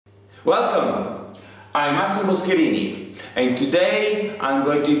Welcome! I'm Massimo Scherini, and today I'm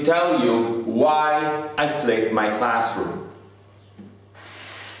going to tell you why I flipped my classroom.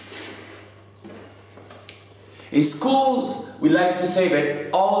 In schools, we like to say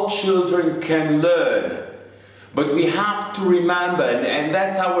that all children can learn, but we have to remember, and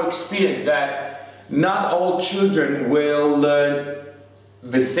that's our experience, that not all children will learn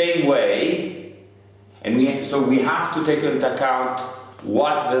the same way, and so we have to take into account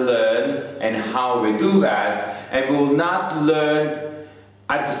what they learn and how they do that, and we will not learn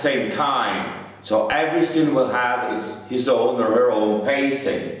at the same time. So every student will have his own or her own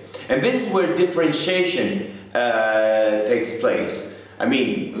pacing. And this is where differentiation takes place. I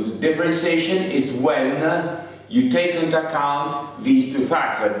mean, differentiation is when you take into account these two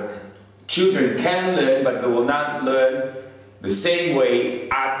facts, that children can learn, but they will not learn the same way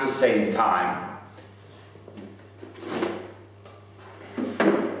at the same time.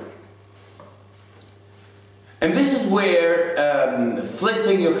 And this is where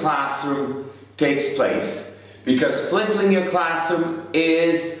flipping your classroom takes place, because flipping your classroom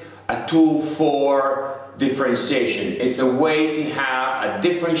is a tool for differentiation. It's a way to have a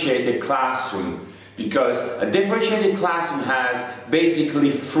differentiated classroom, because a differentiated classroom has basically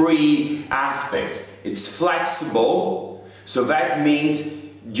three aspects. It's flexible, so that means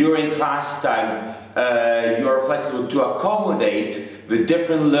during class time you are flexible to accommodate the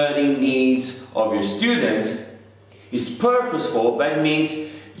different learning needs of your students. It's purposeful, that means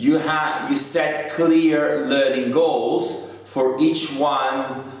you set clear learning goals for each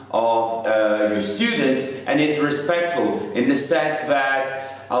one of your students, and it's respectful in the sense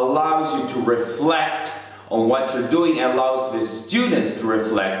that allows you to reflect on what you're doing and allows the students to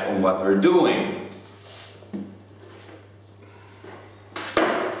reflect on what they're doing.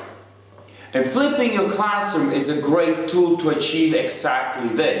 And flipping your classroom is a great tool to achieve exactly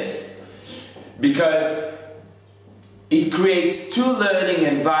this, because it creates two learning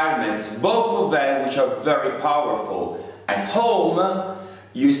environments, both of them which are very powerful. At home,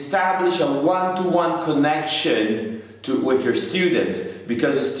 you establish a one-to-one connection with your students,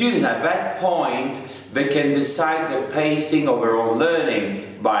 because the students at that point, they can decide the pacing of their own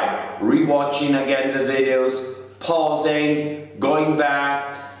learning by rewatching again the videos, pausing, going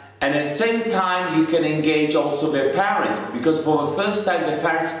back, and at the same time you can engage also their parents, because for the first time the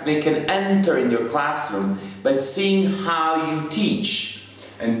parents, they can enter in your classroom by seeing how you teach.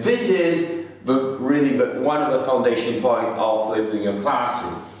 And this is really one of the foundation points of flipping your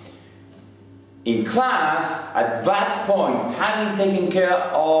classroom. In class, at that point, having taken care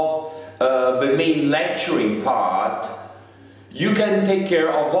of the main lecturing part, you can take care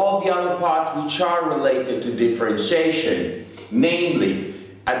of all the other parts which are related to differentiation. Namely,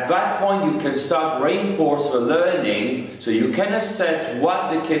 at that point you can start reinforce the learning, so you can assess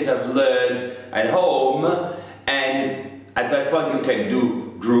what the kids have learned at home, and at that point you can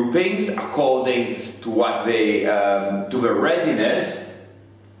do groupings according to what they to their readiness,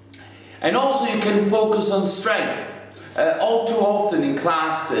 and also you can focus on strength. All too often in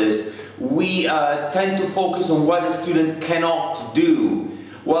classes we tend to focus on what a student cannot do.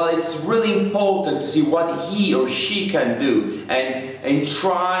 Well, it's really important to see what he or she can do and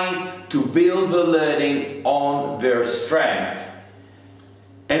try to build the learning on their strength.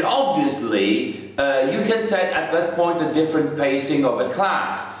 And obviously, you can set at that point a different pacing of a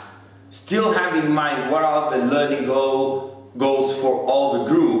class, still having in mind what are the learning goals for all the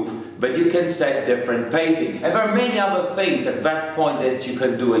group, but you can set different pacing. And there are many other things at that point that you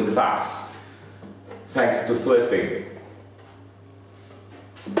can do in class, thanks to flipping.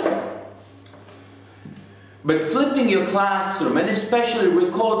 But flipping your classroom, and especially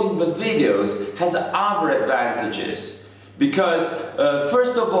recording the videos, has other advantages, because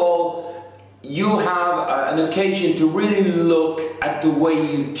first of all, you have an occasion to really look at the way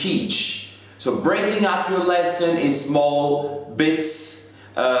you teach. So breaking up your lesson in small bits,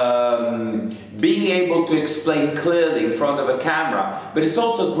 being able to explain clearly in front of a camera, but it's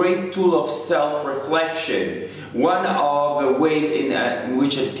also a great tool of self-reflection. One of the ways in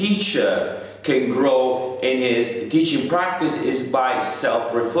which a teacher can grow in his teaching practice is by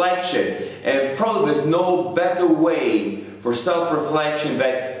self-reflection. And probably there's no better way for self-reflection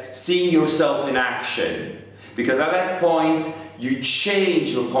than seeing yourself in action. Because at that point, you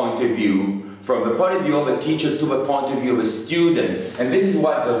change your point of view from the point of view of a teacher to the point of view of a student. And this is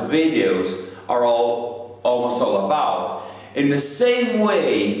what the videos are almost all about. In the same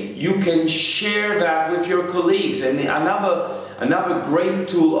way, you can share that with your colleagues. And another great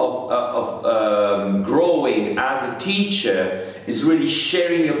tool of growing as a teacher is really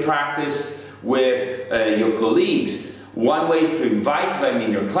sharing your practice with your colleagues. One way is to invite them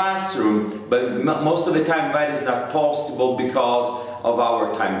in your classroom, but most of the time that is not possible because of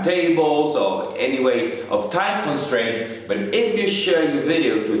our timetables or any way of time constraints. But if you share your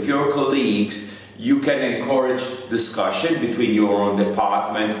videos with your colleagues, you can encourage discussion between your own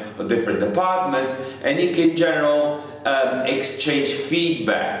department or different departments, and you can in general exchange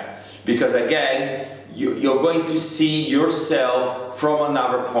feedback, because again, you're going to see yourself from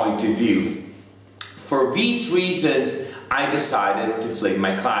another point of view. For these reasons, I decided to flip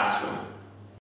my classroom.